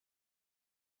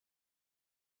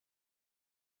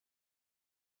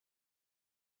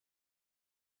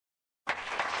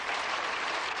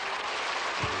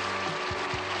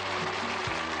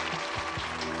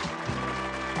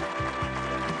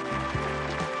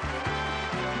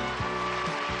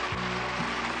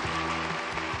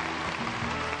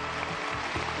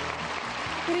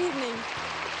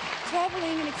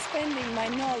traveling and expanding my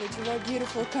knowledge of our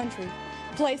beautiful country,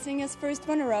 placing as first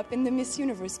runner-up in the Miss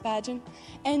Universe pageant,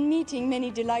 and meeting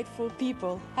many delightful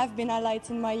people have been highlights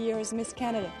in my year as Miss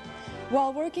Canada.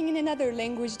 While working in another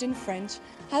language than French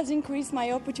has increased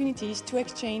my opportunities to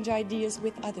exchange ideas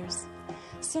with others.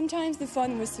 Sometimes the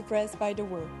fun was suppressed by the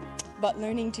work, but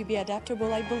learning to be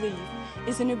adaptable, I believe,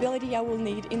 is an ability I will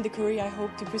need in the career I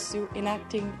hope to pursue in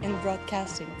acting and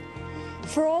broadcasting.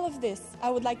 For all of this,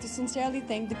 I would like to sincerely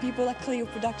thank the people at Clio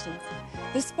Productions,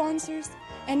 the sponsors,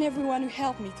 and everyone who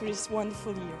helped me through this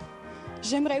wonderful year.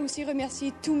 J'aimerais aussi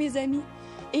remercier tous mes amis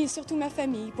et surtout ma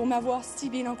famille pour m'avoir si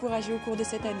bien encouragée au cours de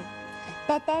cette année.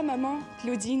 Papa, maman,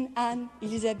 Claudine, Anne,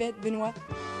 Elisabeth, Benoît,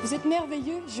 vous êtes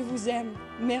merveilleux, je vous aime.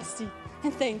 Merci.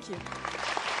 And thank you.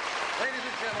 Ladies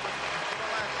and gentlemen, for the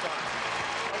last time,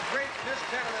 a great Miss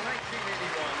Canada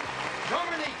 1981,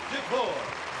 Dominique Dufour.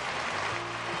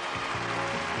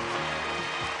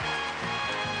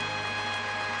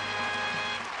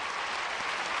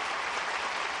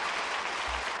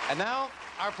 And now,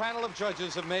 our panel of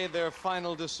judges have made their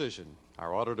final decision.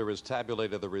 Our auditor has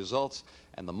tabulated the results,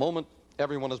 and the moment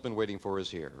everyone has been waiting for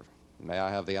is here. May I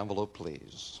have the envelope,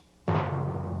 please?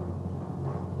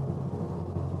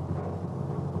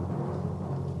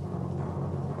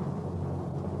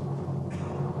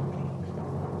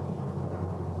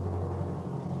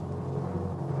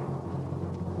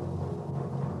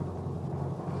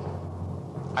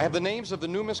 I have the names of the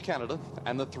new Miss Canada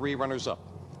and the 3 runners-up.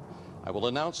 I will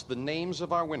announce the names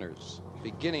of our winners,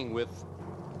 beginning with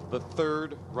the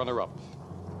 3rd runner-up.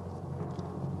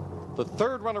 The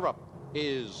 3rd runner-up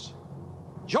is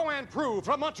Joanne Prue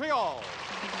from Montreal.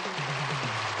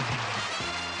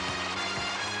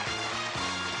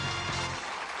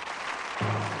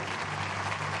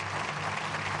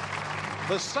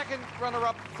 The 2nd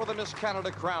runner-up for the Miss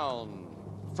Canada crown,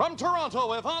 from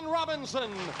Toronto, Yvonne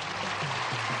Robinson.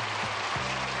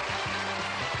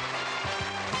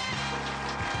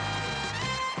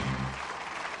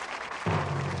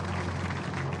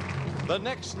 The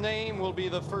next name will be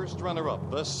the 1st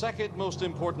runner-up, the 2nd most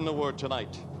important award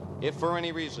tonight. If for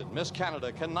any reason Miss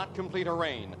Canada cannot complete her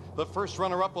reign, the 1st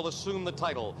runner-up will assume the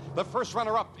title. The 1st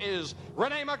runner-up is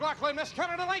Renee McLaughlin, Miss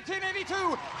Canada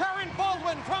 1982, Karen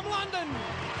Baldwin from London.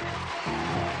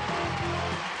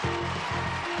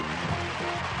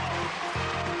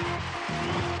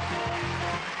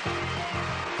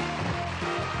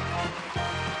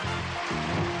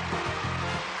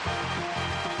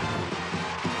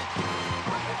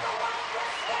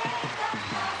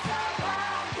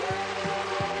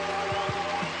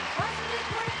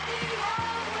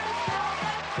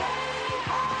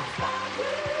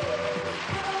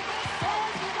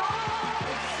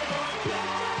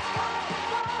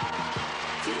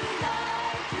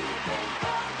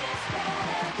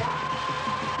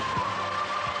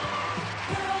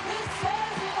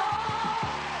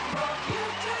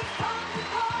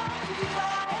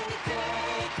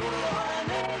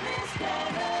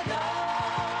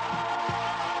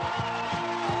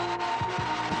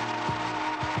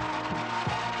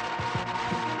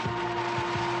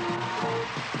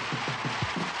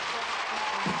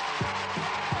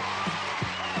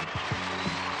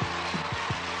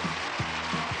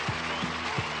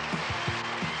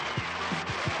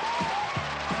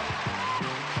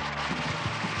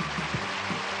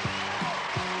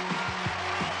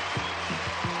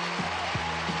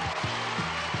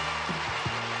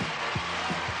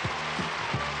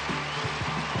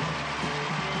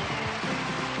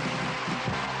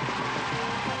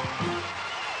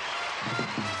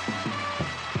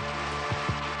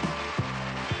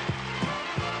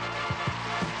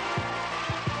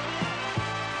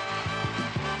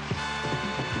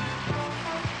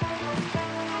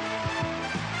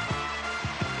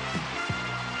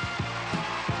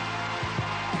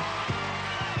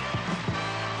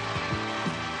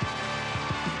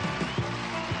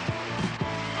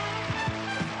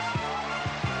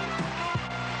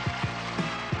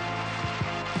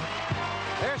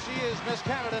 Miss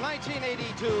Canada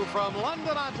 1982 from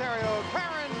London, Ontario,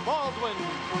 Karen Baldwin.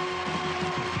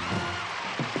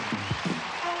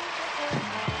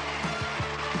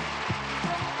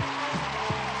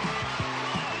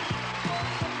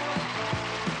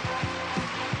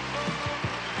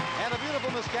 And a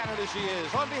beautiful Miss Canada she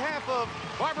is. On behalf of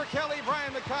Barbara Kelly,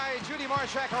 Brian Mackay, Judy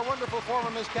Marshak, our wonderful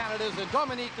former Miss Canadas, and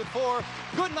Dominique Dufour,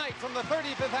 good night from the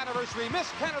 35th anniversary Miss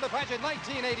Canada pageant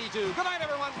 1982. Good night,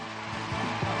 everyone.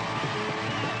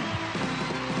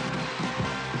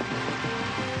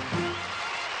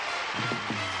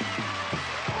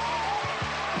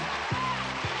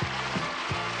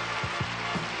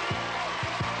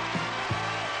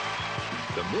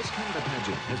 The Miss Canada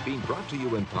pageant has been brought to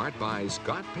you in part by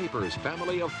Scott Paper's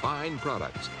family of fine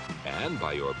products and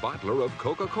by your bottler of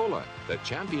Coca-Cola, the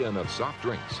champion of soft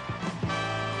drinks.